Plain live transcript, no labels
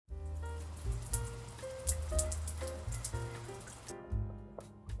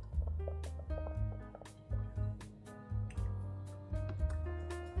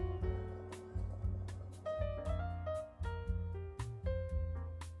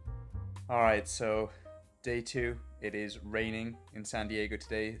Alright, so day 2. It is raining in San Diego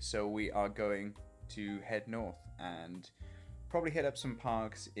today, so we are going to head north and probably hit up some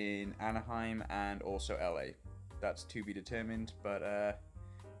parks in Anaheim and also LA. That's to be determined, but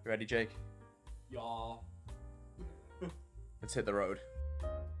you ready, Jake? Yeah. Let's hit the road.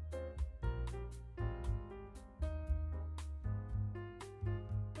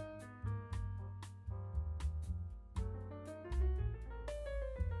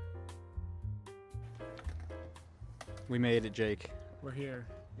 We made it, Jake. We're here.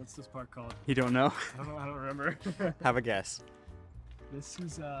 What's this park called? You don't know? I don't remember. Have a guess. This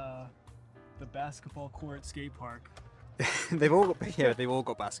is the basketball court skate park. they've all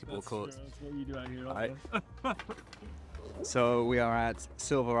got basketball That's courts. true. That's what you do out here. Right. So we are at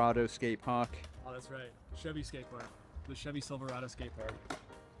Silverado Skate Park. Oh, that's right. Chevy skate park. The Chevy Silverado skate park.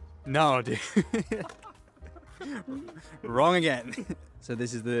 No, dude. Wrong again. So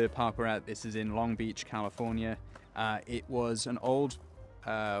this is the park we're at. This is in Long Beach, California. It was an old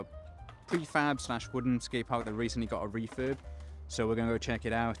prefab / wooden skate park that recently got a refurb. So we're going to go check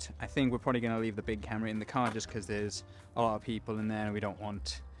it out. I think we're probably going to leave the big camera in the car just because there's a lot of people in there and we don't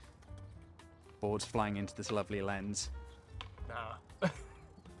want boards flying into this lovely lens. Nah.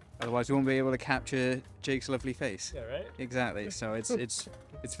 Otherwise we won't be able to capture Jake's lovely face. Yeah, right? Exactly. So it's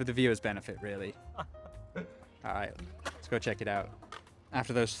for the viewer's benefit, really. All right, let's go check it out.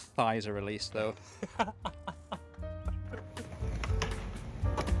 After those thighs are released, though.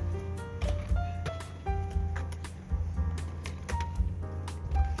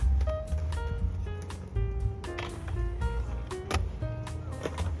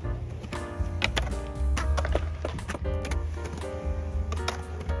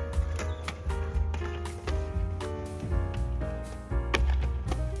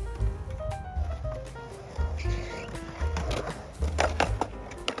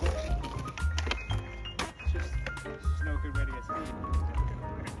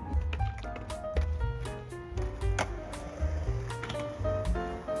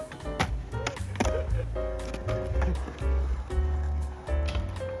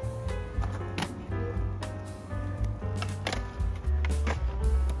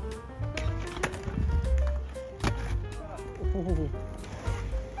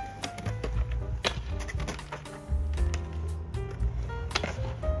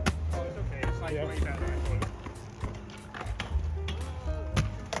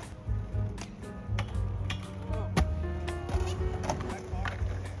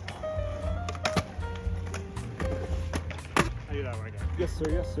 Yes,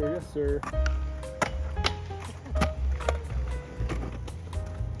 sir. Yes, sir. Yes, sir.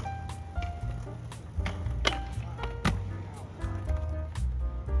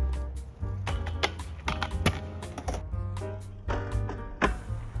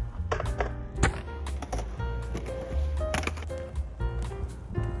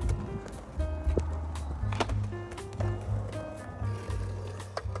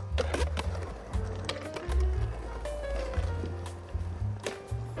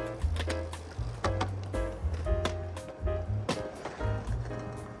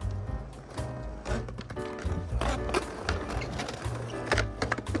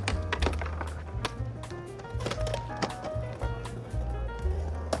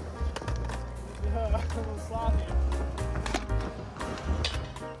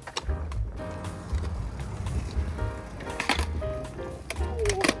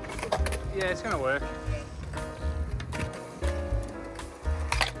 Yeah, it's gonna work.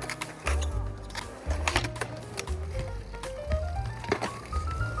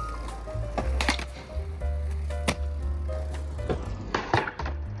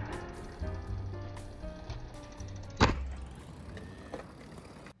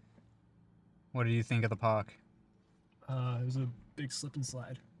 What did you think of the park? It was a big slip and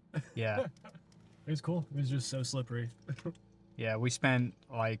slide. Yeah. It was cool. It was just so slippery. Yeah, we spent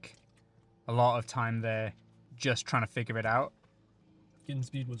like a lot of time there just trying to figure it out. Getting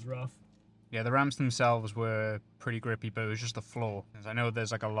speed was rough. Yeah, the ramps themselves were pretty grippy, but it was just the floor. I know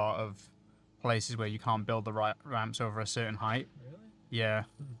there's like a lot of places where you can't build the ramps over a certain height. Really? Yeah.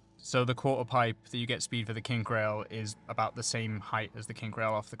 So the quarter pipe that you get speed for the kink rail is about the same height as the kink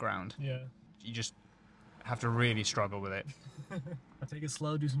rail off the ground. Yeah. You just have to really struggle with it. I'll take it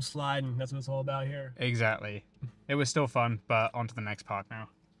slow, do some sliding. That's what it's all about here. Exactly. It was still fun, but on to the next park now.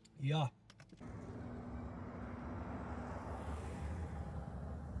 Yeah.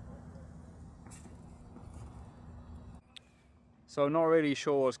 So I'm not really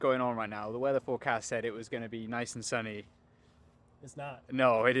sure what's going on right now. The weather forecast said it was going to be nice and sunny. It's not.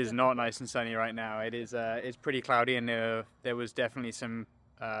 No, it is not nice and sunny right now. It is it's pretty cloudy, and there was definitely some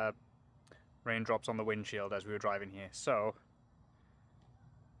raindrops on the windshield as we were driving here. So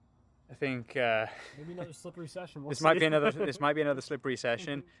I think Maybe another slippery session. this might be another slippery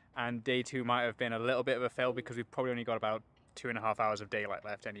session, and day 2 might have been a little bit of a fail because we've probably only got about 2.5 hours of daylight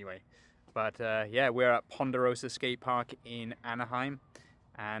left anyway. But yeah, we're at Ponderosa Skate Park in Anaheim,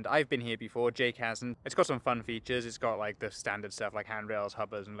 and I've been here before. Jake hasn't. It's got some fun features. It's got like the standard stuff like handrails,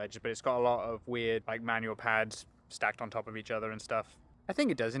 hubbers, and ledges, but it's got a lot of weird like manual pads stacked on top of each other and stuff. I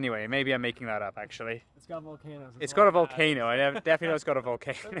think it does anyway. Maybe I'm making that up actually. It's got volcanoes. It's got a volcano. I definitely know it's got a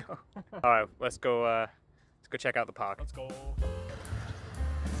volcano. All right, let's go check out the park. Let's go.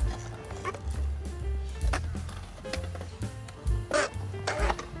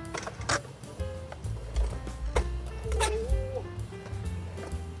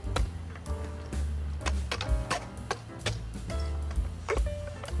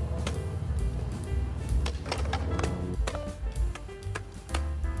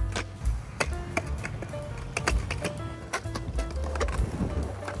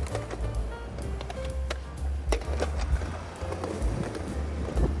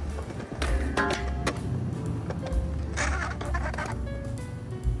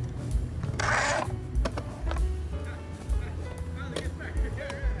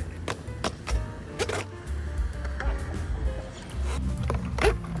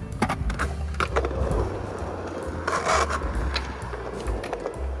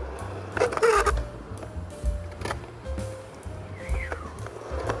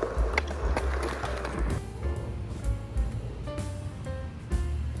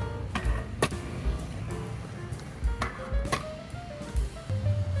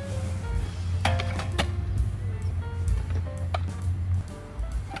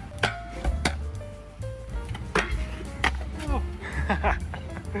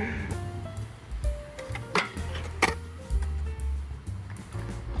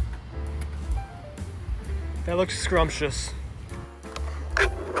 That looks scrumptious.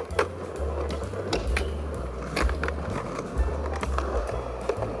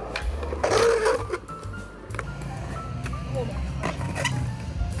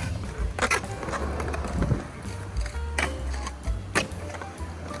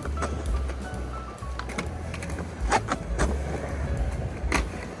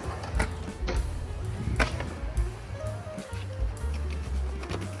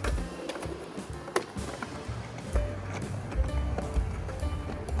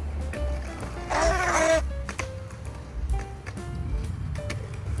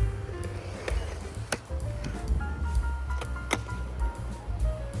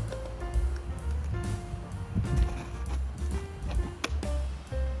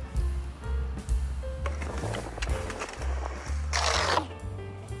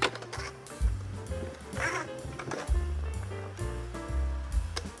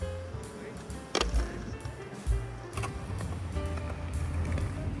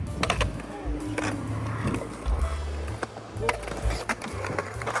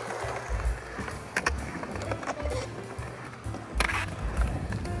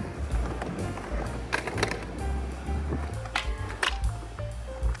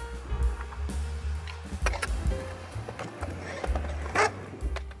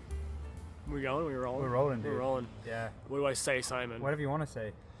 We going? We rolling? We're rolling, dude. We're rolling. Yeah. What do I say, Simon? Whatever you want to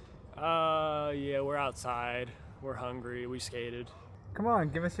say. Yeah, we're outside. We're hungry. We skated. Come on,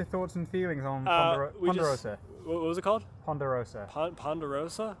 give us your thoughts and feelings on Ponderosa. What was it called? Ponderosa.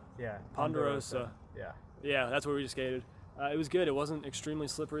 Ponderosa? Yeah. Ponderosa. Yeah. Yeah, that's where we just skated. It was good. It wasn't extremely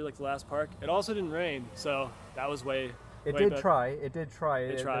slippery like the last park. It also didn't rain, so that was way. It way did better. try. It did try.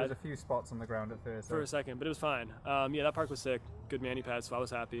 It There tried. was a few spots on the ground at first. For a second, but it was fine. Yeah, that park was sick. Good mani pads, so I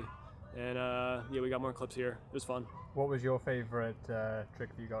was happy. And yeah, we got more clips here. It was fun. What was your favorite trick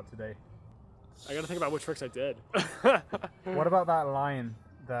you got today? I got to think about which tricks I did. What about that line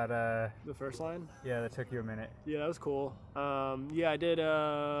that The first line? yeah, that took you a minute? Yeah, that was cool. Yeah, I did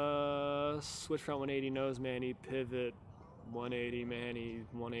switch front 180 nose mani, pivot 180 mani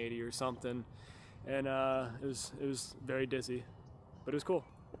 180 or something, and it was very dizzy, but it was cool.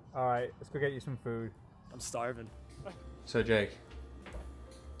 All right, let's go get you some food. I'm starving. So Jake,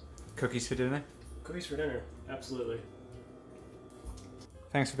 cookies for dinner? Cookies for dinner, absolutely.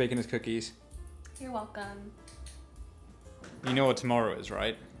 Thanks for baking us cookies. You're welcome. You know what tomorrow is,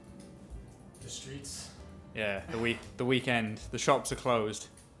 right? The streets. Yeah, the weekend. The shops are closed.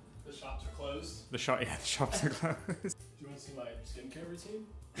 The shops are closed. The shops are closed. Do you want to see my skincare routine?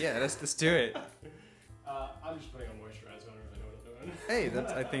 Yeah, let's do it. I'm just putting on moisturizer. I don't really know what I'm doing. Hey,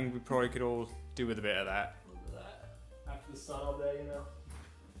 that's, I think we probably could all do with a bit of that. A little bit of that. After the sun all day, you know.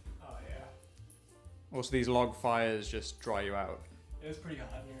 Oh yeah. Also, these log fires just dry you out. It was pretty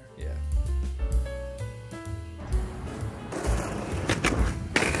hot in here. Yeah.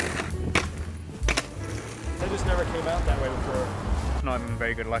 came out that way before. It's not even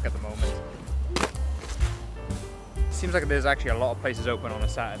very good luck at the moment. Seems like there's actually a lot of places open on a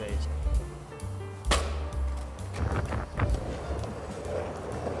Saturday.